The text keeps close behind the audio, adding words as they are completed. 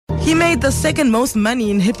He made the second most money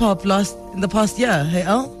in hip-hop in the past year. Hey,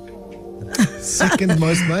 Al? Second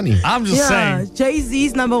most money. I'm just saying.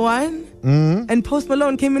 Jay-Z's number 1. And Post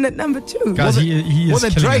Malone came in at number 2. Guys, he is More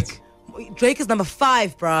than killing Drake. it. Drake is number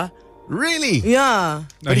 5, bruh. Really? Yeah.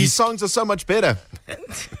 But his songs are so much better.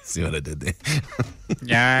 See what I did there?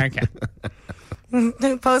 Yeah, okay.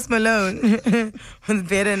 Post Malone was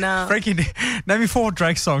better now. Frankie, name me 4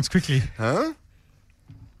 Drake songs quickly. Huh?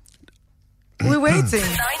 We're waiting.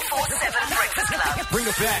 947 Breakfast Club. Bring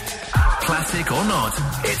it back. Classic or not,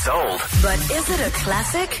 it's old. But is it a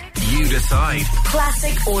classic? You decide.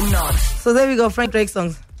 Classic or not? So there we go, Frank Drake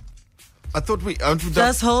songs. I thought we...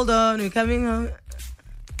 Just hold on, we're coming home.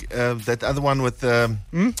 that other one with... That's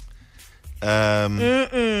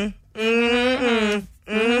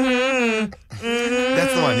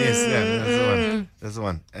the one, yes. Yeah, that's the one. That's the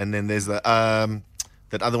one. And then there's the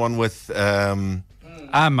that other one with... I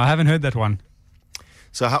haven't heard that one.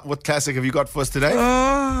 So what classic have you got for us today?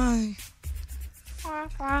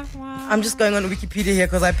 I'm just going on Wikipedia here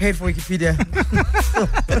because I paid for Wikipedia.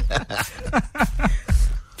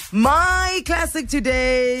 My classic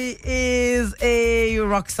today is a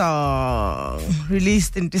rock song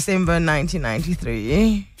released in December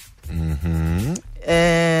 1993.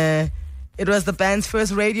 It was the band's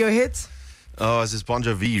first radio hit. Oh, is this Bon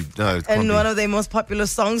Jovi? No, it can't And be. one of their most popular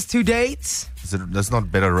songs to date. That's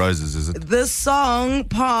not Bed of Roses, is it? This song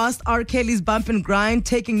passed R. Kelly's Bump and Grind,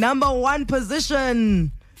 taking number 1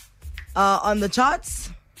 position on the charts.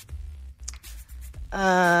 You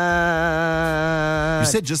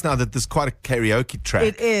said just now that this is quite a karaoke track.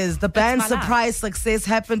 It is. The band's my life. surprise success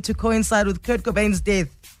happened to coincide with Kurt Cobain's death.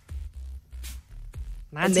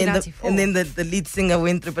 And then, 1994. the lead singer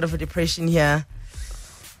went through a bit of a depression here.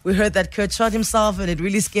 We heard that Kurt shot himself, and it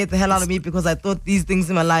really scared the hell out of me because I thought these things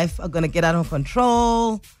in my life are going to get out of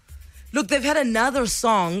control. Look, they've had another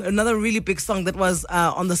song, another really big song that was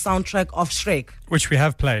on the soundtrack of Shrek. Which we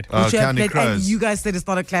have played. Oh, which you have Counting played, and Crows. you guys said it's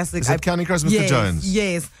not a classic. Is that Counting Crows, Mr. Jones?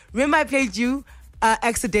 Yes. Remember I played you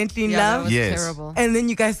Accidentally in Yeah, that Love? was Yes. terrible. And then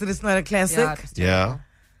you guys said it's not a classic. Yeah, it was Yeah. terrible.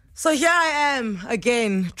 So here I am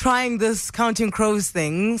again trying this Counting Crows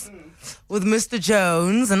things with Mr.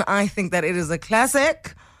 Jones, and I think that it is a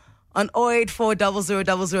classic. On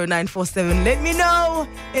 084-0000-947. Let me know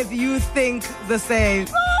if you think the same.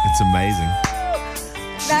 It's amazing.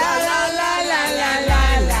 La la la la la la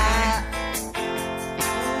la.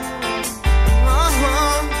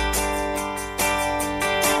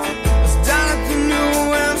 It's down at the New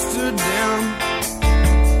Amsterdam.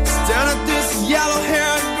 Down at this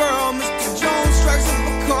yellow-haired girl, Mr. Jones strikes up a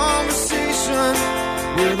conversation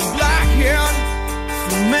with a black-haired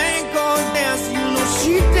flamenco dance. You know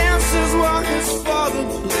she dances while his father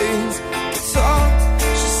plays guitar.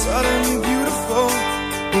 She's sudden and beautiful,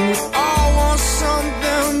 and we all want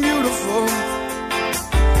something beautiful.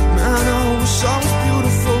 Man, I wish I was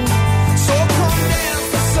beautiful. So come dance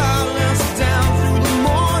the silence down through the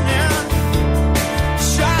morning.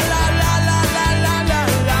 Sha la la la la la la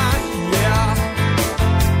la, yeah.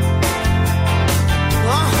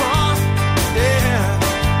 Yeah.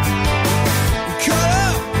 Cut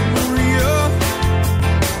up, Maria.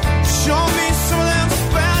 Show me some of them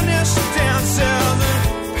Spanish dances.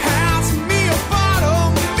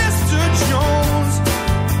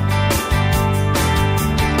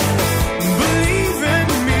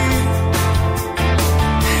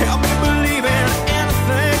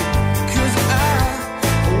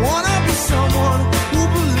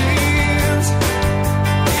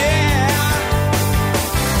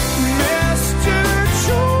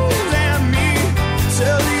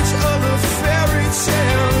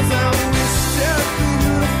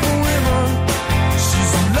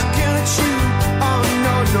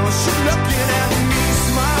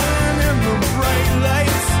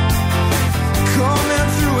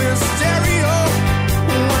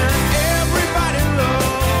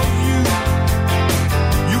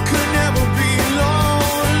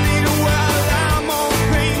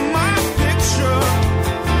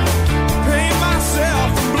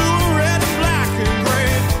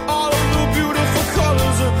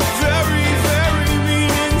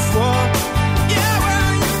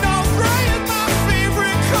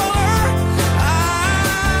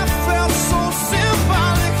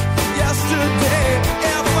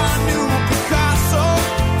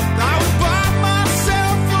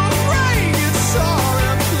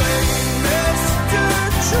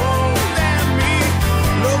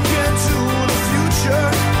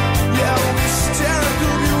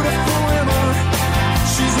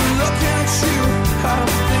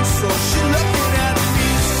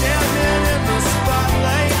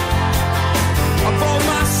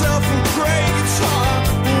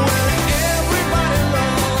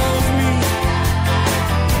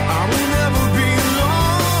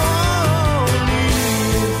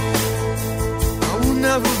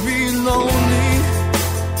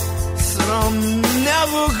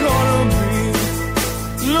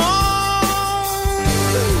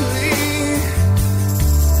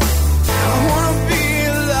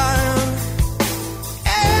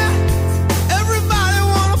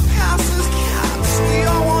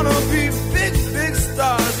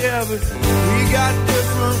 yeah, but we got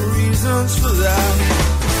different reasons for that.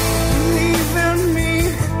 Believe in me,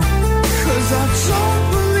 'cause I don't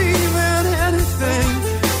believe in anything.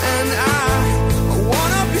 And I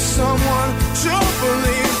wanna be someone to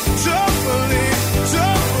believe, yeah.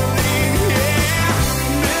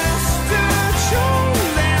 Mr.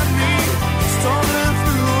 Jones and me, stumbling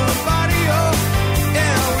through the body of,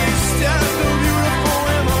 yeah, we stand the beautiful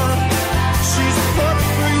women. She's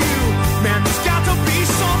perfect for you, man, there's got to be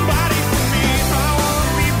somebody for me. I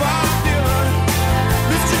wanna be Bob Dylan.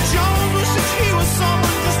 Mr. Jones wishes he was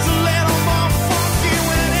someone just a little more funky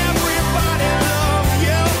when everybody loves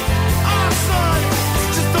you. Our son is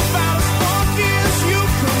just about as funky as you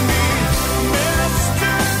can be.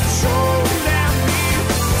 Mr. Jones and me,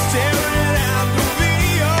 staring at the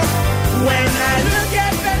video. When I look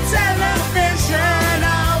at the television,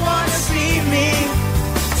 I wanna see me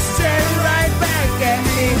staring right back at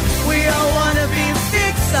me. We all wanna be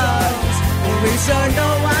big stars, but we don't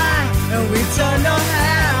know why, and we don't know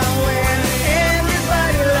how. When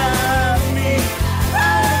everybody loves me,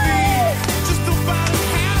 I'll be just about as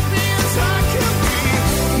happy as I can be.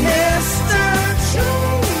 Mr.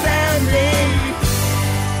 Jones and me,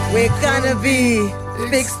 we're gonna be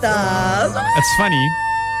big stars. It's funny.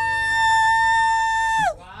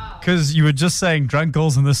 Because you were just saying drunk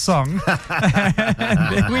girls in this song. And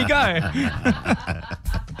there we go.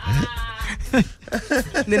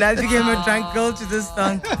 Then I became a drunk girl to this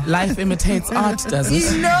song. Life imitates art, does You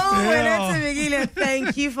it? know, when it's a Migile,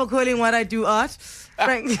 thank you for calling what I do art.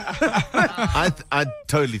 Frank. I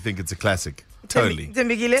totally think it's a classic. Totally.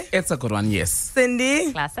 Tembigile, It's a good one, yes.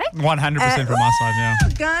 Cindy. Classic. 100% from my side, yeah.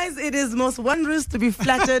 Guys, it is most wondrous to be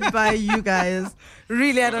flattered by you guys.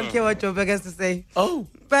 Really, I don't care what Joburg has to say. Oh.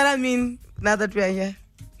 But I mean, now that we are here.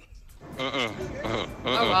 Oh,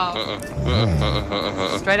 wow.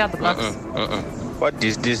 Straight out the box. What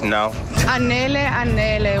is this now?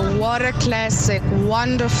 Anele, what a classic.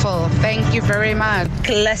 Wonderful. Thank you very much.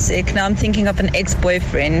 Classic. Now I'm thinking of an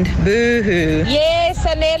ex-boyfriend. Boo-hoo. Yes,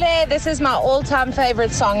 Anele, this is my all-time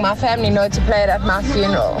favorite song. My family know to play it at my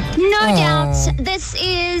funeral. No doubt, this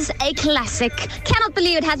is a classic. Cannot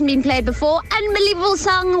believe it hasn't been played before. Unbelievable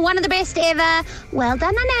song, one of the best ever. Well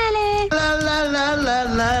done, Anele. La la la la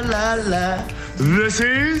la la la. This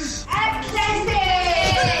is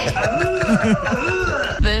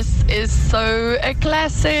This is so a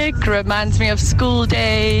classic. Reminds me of school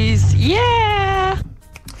days. Yeah.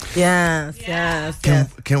 Yes.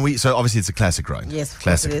 Can we? So obviously it's a classic, right? Yes, of course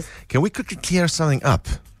classic. it is. Can we quickly clear something up?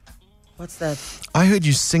 What's that? I heard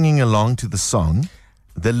you singing along to the song.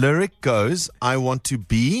 The lyric goes, "I want to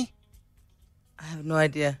be." I have no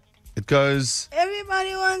idea. It goes.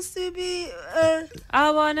 Everybody wants to be.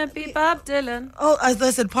 I want to be Bob Dylan. Oh, I thought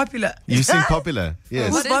I said popular. You sing popular. Yes.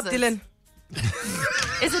 Who's What Bob is it? Dylan?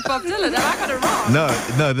 Is it Bob Dylan? Have I got it wrong?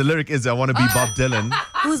 No. The lyric is, "I want to be Bob Dylan."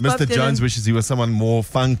 Who's Bob Mr. Dylan? Jones wishes he was someone more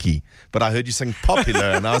funky, but I heard you sing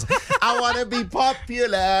popular, and I was, "I want to be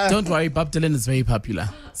popular." Don't worry, Bob Dylan is very popular.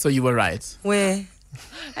 So you were right. Where?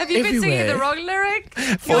 Have you been singing Everywhere. the wrong lyric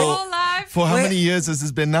your whole life? For how Wait. many years has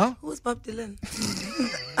this been now? Who's Bob Dylan?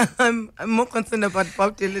 I'm more concerned about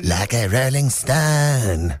Bob Dylan. Like a Rolling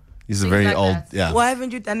Stone. He's a very like old, that. yeah. Why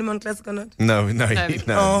haven't you done him on Classic or Not? No.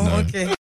 Oh, okay.